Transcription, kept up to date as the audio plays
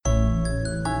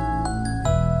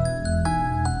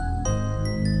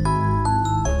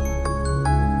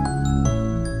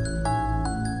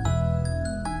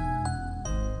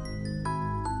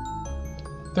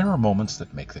moments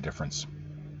that make the difference.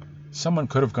 Someone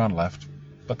could have gone left,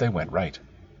 but they went right.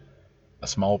 A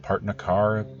small part in a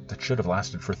car that should have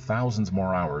lasted for thousands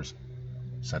more hours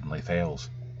suddenly fails.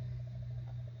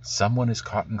 Someone is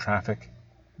caught in traffic,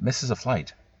 misses a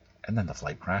flight, and then the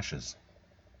flight crashes.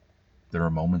 There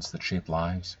are moments that shape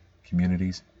lives,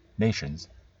 communities, nations,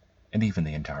 and even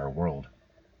the entire world.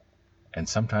 And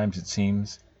sometimes it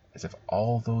seems as if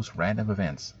all those random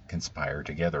events conspire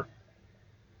together.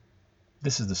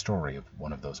 This is the story of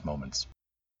one of those moments.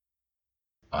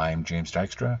 I'm James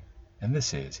Dykstra, and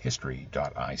this is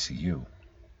History.icu.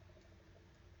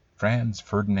 Franz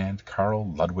Ferdinand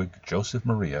Karl Ludwig Joseph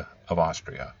Maria of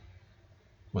Austria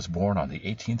was born on the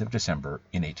 18th of December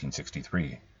in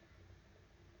 1863.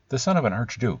 The son of an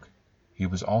archduke, he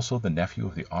was also the nephew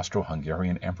of the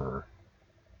Austro-Hungarian emperor,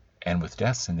 and with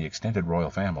deaths in the extended royal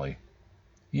family,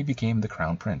 he became the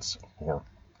crown prince, or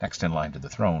next in line to the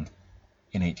throne,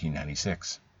 in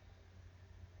 1896.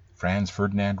 Franz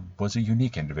Ferdinand was a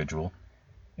unique individual,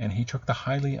 and he took the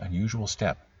highly unusual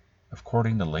step of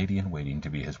courting the lady-in-waiting to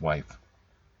be his wife.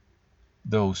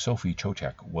 Though Sophie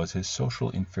Chotek was his social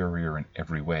inferior in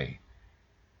every way,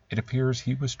 it appears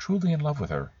he was truly in love with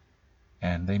her,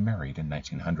 and they married in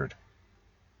 1900.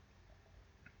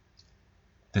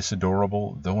 This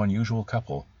adorable, though unusual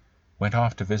couple went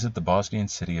off to visit the Bosnian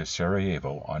city of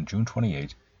Sarajevo on June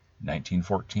 28,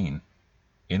 1914,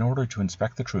 in order to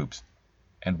inspect the troops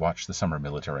and watch the summer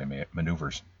military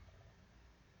maneuvers.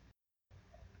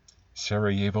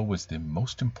 Sarajevo was the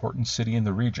most important city in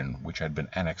the region, which had been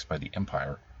annexed by the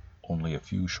Empire only a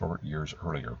few short years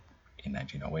earlier, in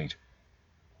 1908.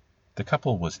 The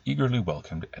couple was eagerly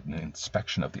welcomed at an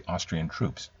inspection of the Austrian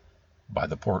troops by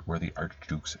the port where the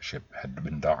Archduke's ship had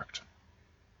been docked.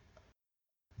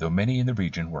 Though many in the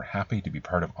region were happy to be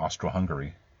part of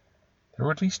Austro-Hungary, there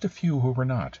were at least a few who were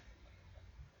not.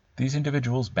 These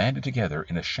individuals banded together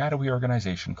in a shadowy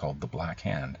organization called the Black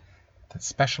Hand that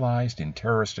specialized in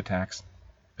terrorist attacks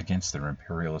against their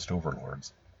imperialist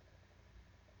overlords.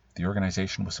 The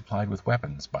organization was supplied with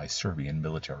weapons by Serbian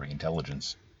military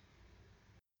intelligence.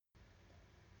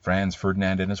 Franz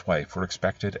Ferdinand and his wife were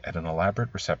expected at an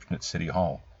elaborate reception at City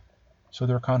Hall, so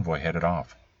their convoy headed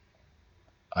off.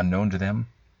 Unknown to them,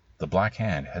 the Black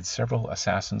Hand had several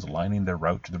assassins lining their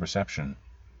route to the reception.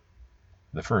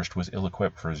 The first was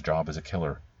ill-equipped for his job as a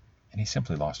killer, and he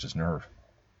simply lost his nerve.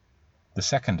 The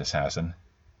second assassin,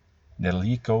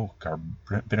 Nedeljko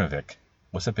Garbinovic,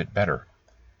 was a bit better,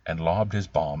 and lobbed his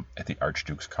bomb at the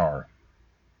Archduke's car.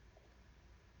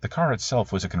 The car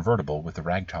itself was a convertible with the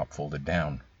ragtop folded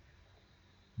down.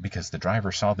 Because the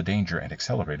driver saw the danger and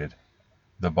accelerated,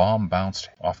 the bomb bounced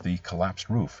off the collapsed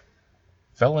roof,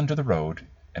 fell into the road,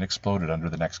 and exploded under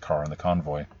the next car in the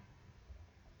convoy.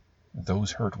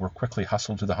 Those hurt were quickly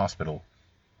hustled to the hospital,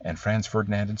 and Franz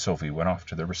Ferdinand and Sophie went off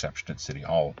to their reception at City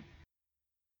Hall.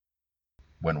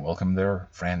 When welcomed there,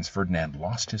 Franz Ferdinand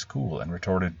lost his cool and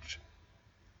retorted,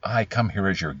 "I come here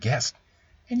as your guest,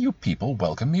 and you people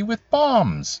welcome me with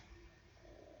bombs!"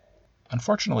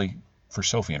 Unfortunately for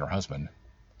Sophie and her husband,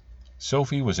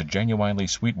 Sophie was a genuinely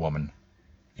sweet woman,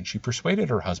 and she persuaded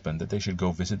her husband that they should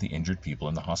go visit the injured people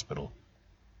in the hospital.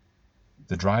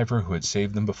 The driver who had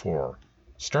saved them before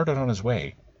started on his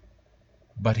way,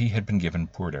 but he had been given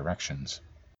poor directions.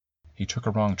 He took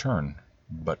a wrong turn,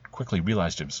 but quickly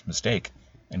realized his mistake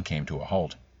and came to a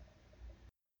halt.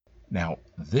 Now,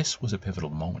 this was a pivotal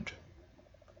moment.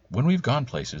 When we've gone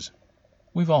places,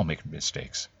 we've all made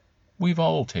mistakes. We've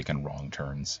all taken wrong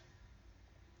turns.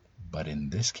 But in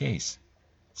this case,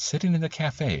 sitting in the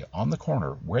cafe on the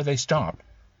corner where they stopped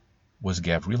was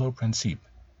Gavrilo Princip,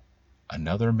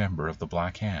 another member of the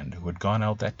Black Hand who had gone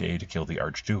out that day to kill the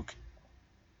Archduke.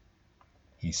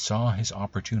 He saw his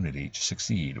opportunity to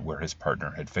succeed where his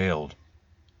partner had failed.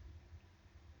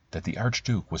 That the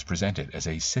Archduke was presented as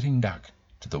a sitting duck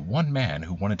to the one man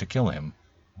who wanted to kill him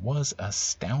was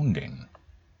astounding.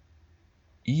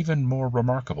 Even more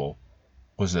remarkable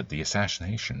was that the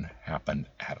assassination happened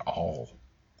at all.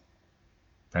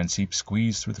 Princip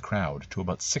squeezed through the crowd to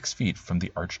about 6 feet from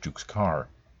the Archduke's car.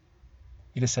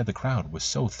 It is said the crowd was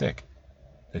so thick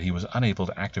that he was unable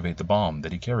to activate the bomb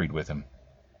that he carried with him.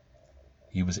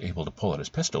 He was able to pull out his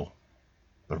pistol,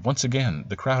 but once again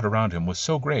the crowd around him was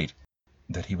so great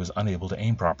that he was unable to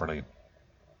aim properly.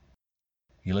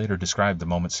 He later described the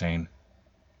moment saying,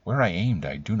 "Where I aimed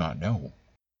I do not know."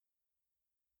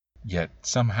 Yet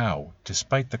somehow,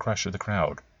 despite the crush of the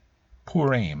crowd,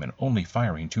 poor aim and only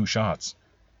firing 2 shots,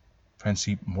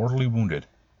 Princip mortally wounded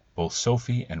both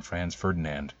Sophie and Franz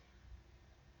Ferdinand.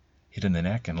 Hit in the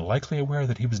neck and likely aware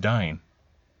that he was dying,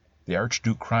 the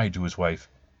Archduke cried to his wife,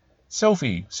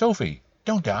 "Sophie, Sophie,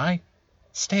 don't die!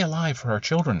 Stay alive for our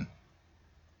children!"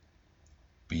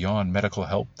 Beyond medical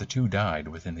help, the two died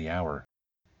within the hour.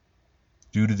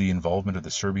 Due to the involvement of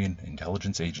the Serbian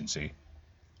intelligence agency,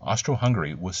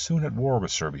 Austro-Hungary was soon at war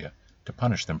with Serbia to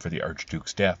punish them for the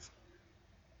Archduke's death.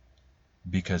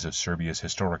 Because of Serbia's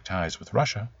historic ties with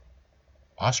Russia,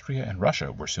 Austria and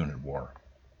Russia were soon at war.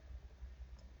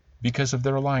 Because of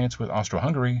their alliance with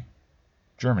Austro-Hungary,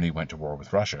 Germany went to war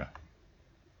with Russia.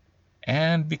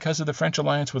 And because of the French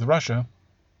alliance with Russia,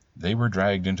 they were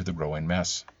dragged into the growing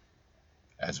mess,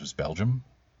 as was Belgium,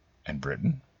 and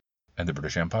Britain, and the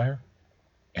British Empire,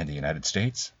 and the United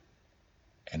States,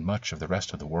 and much of the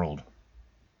rest of the world.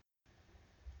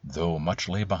 Though much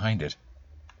lay behind it,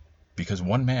 because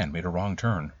one man made a wrong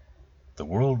turn, the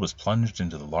world was plunged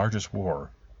into the largest war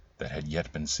that had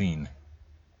yet been seen.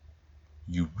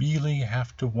 You really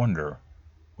have to wonder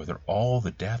whether all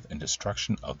the death and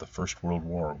destruction of the First World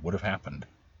War would have happened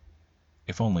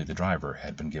if only the driver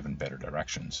had been given better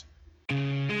directions.